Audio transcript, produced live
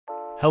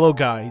Hello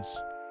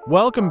guys,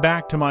 welcome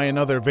back to my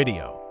another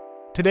video.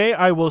 Today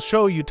I will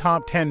show you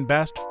top 10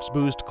 best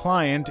boost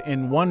client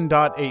in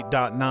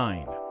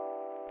 1.8.9.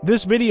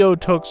 This video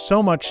took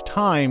so much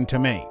time to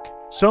make,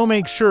 so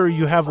make sure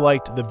you have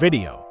liked the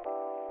video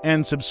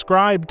and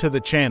subscribe to the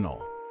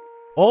channel.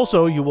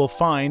 Also, you will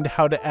find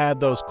how to add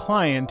those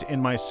client in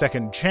my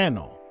second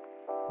channel.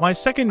 My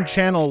second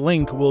channel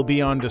link will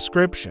be on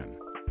description.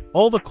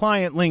 All the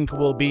client link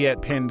will be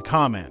at pinned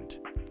comment.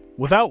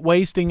 Without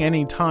wasting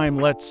any time,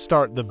 let's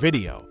start the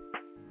video.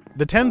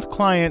 The 10th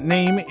client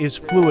name is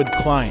Fluid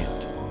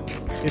Client.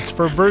 It's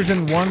for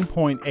version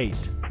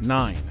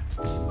 1.8.9.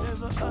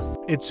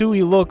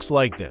 Itsui looks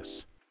like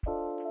this.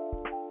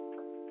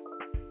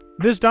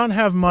 This don't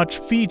have much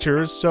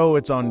features, so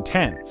it's on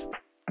 10th.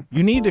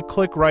 You need to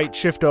click right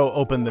shift to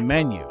open the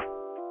menu.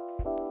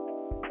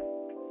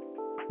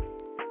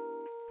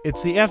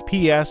 It's the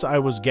FPS I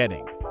was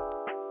getting.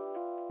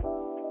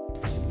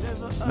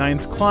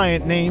 9th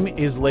client name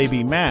is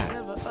Laby Mad.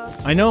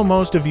 I know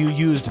most of you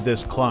used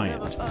this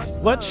client.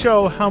 Let's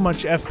show how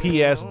much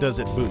FPS does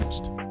it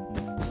boost.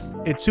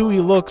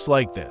 Itsui looks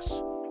like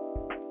this.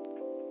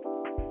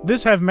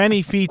 This have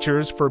many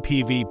features for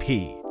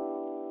PvP.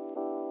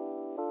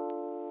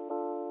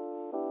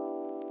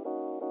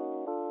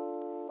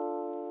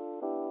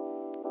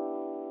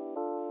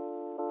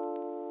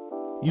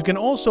 You can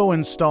also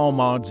install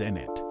mods in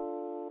it.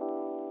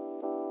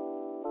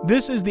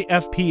 This is the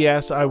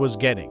FPS I was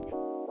getting.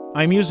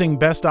 I'm using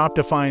best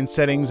optifine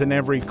settings in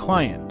every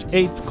client.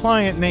 8th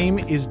client name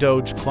is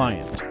Doge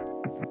Client.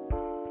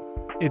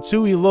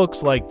 Itsui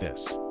looks like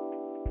this.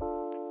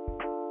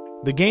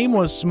 The game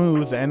was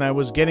smooth and I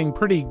was getting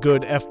pretty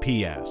good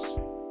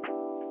FPS.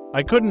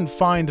 I couldn't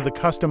find the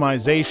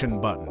customization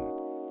button.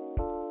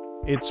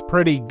 It's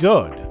pretty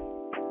good.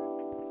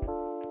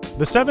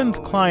 The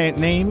 7th client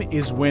name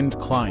is Wind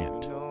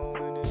Client.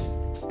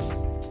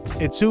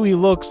 Itsui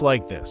looks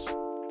like this.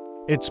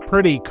 It's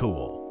pretty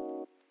cool.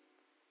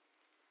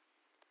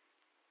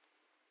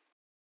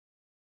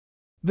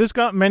 This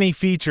got many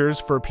features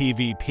for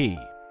PvP.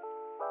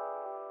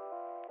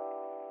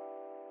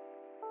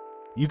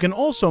 You can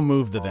also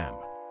move them.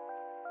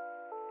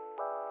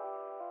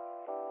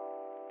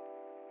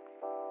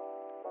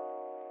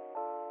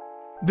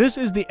 This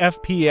is the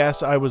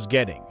FPS I was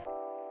getting.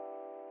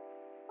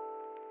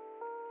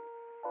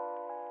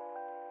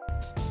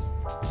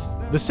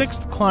 The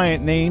 6th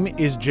client name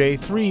is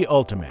J3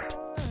 Ultimate.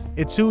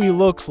 Itsui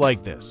looks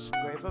like this.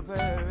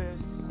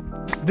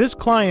 This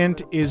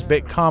client is a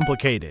bit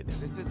complicated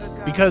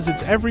because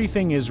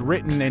everything is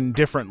written in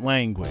different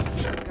language.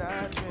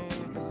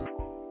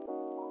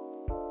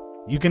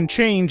 You can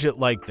change it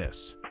like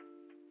this.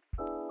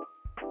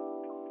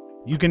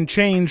 You can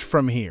change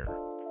from here.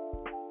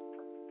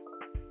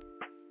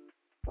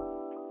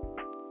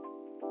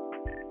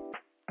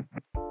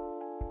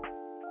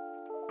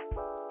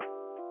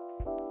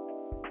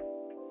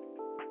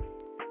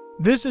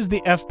 This is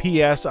the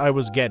FPS I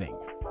was getting.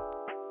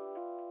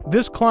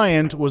 This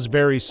client was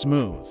very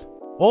smooth.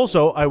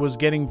 Also, I was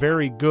getting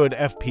very good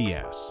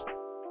FPS.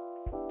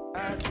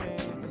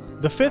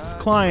 The 5th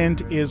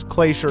client is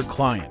Glacier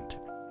Client.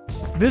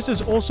 This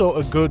is also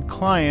a good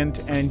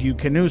client and you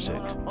can use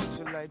it.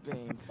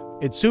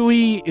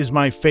 Itsui is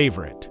my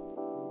favorite.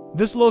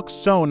 This looks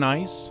so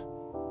nice.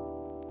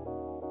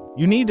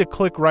 You need to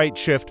click right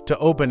shift to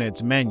open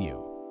its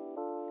menu.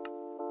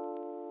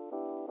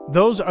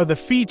 Those are the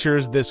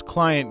features this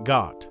client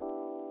got.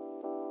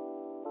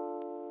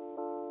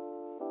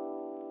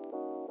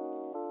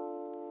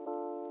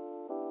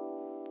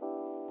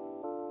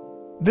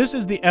 This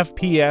is the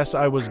FPS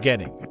I was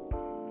getting.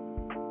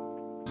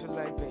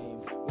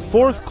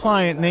 4th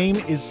client name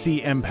is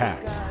C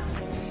Impact.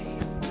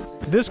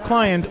 This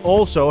client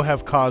also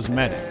have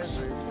cosmetics.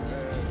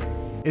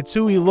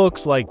 Itsui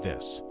looks like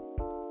this.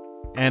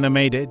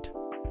 Animated.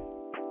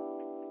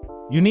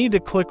 You need to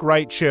click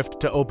right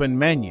shift to open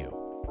menu.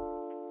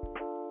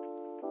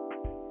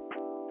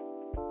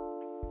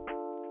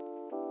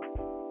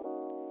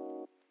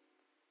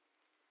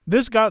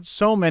 This got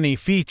so many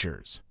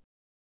features.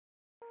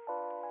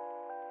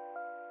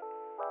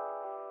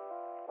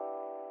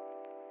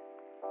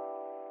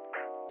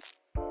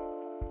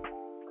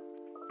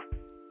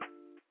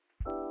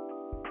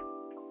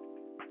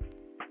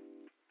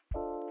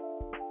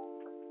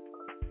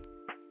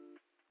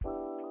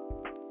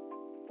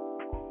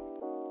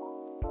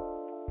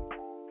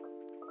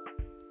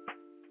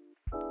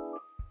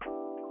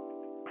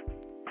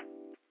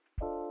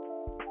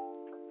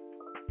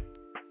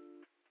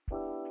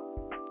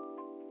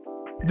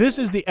 This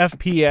is the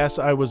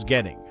FPS I was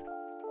getting.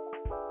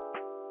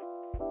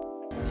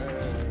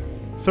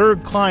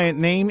 3rd client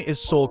name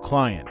is Soul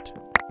Client.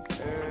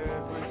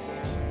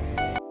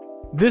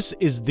 This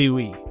is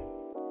Dewey.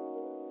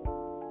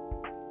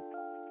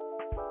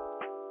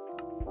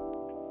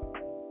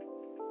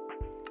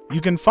 You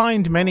can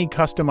find many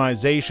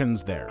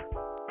customizations there.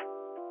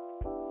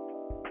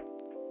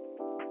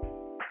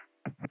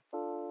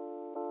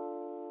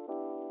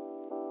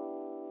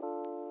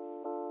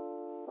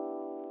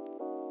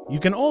 You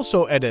can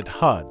also edit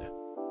HUD.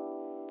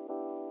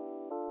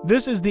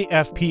 This is the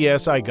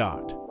FPS I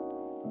got.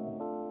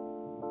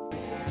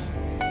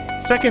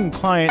 Second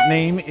client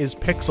name is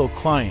Pixel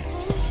Client.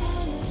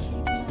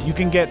 You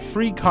can get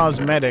free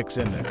cosmetics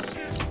in this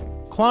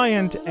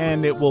client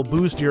and it will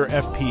boost your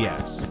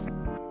FPS.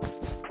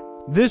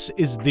 This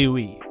is the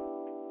UI.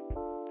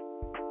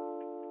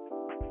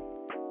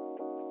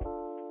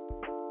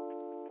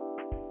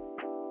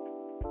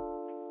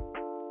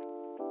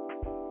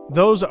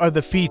 Those are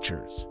the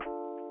features.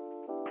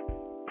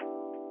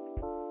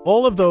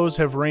 All of those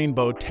have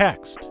rainbow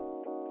text.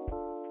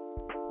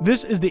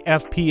 This is the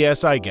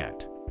FPS I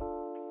get.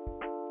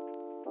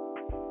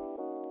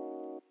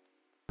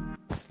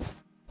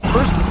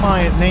 First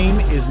client name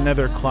is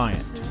Nether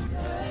Client.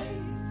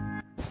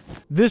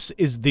 This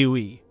is the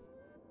UI.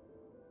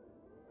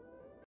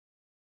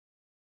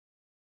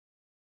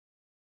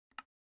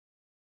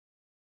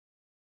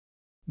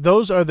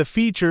 Those are the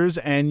features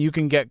and you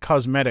can get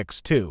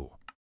cosmetics too.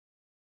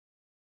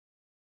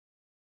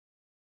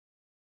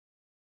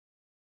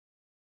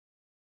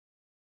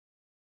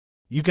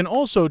 You can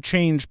also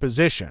change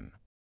position.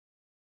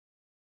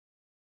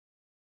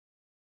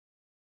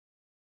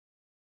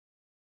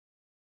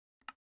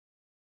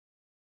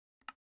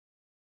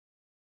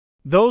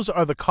 Those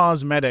are the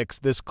cosmetics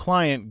this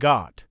client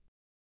got.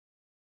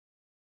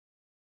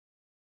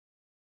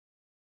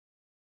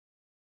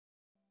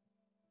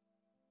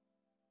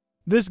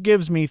 This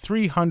gives me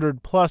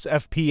 300 plus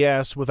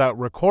FPS without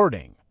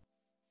recording.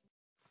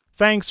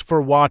 Thanks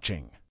for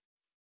watching.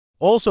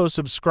 Also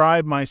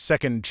subscribe my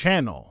second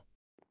channel.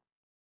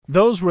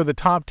 Those were the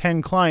top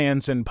 10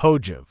 clients in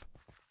Pojav.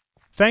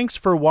 Thanks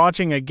for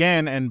watching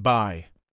again and bye.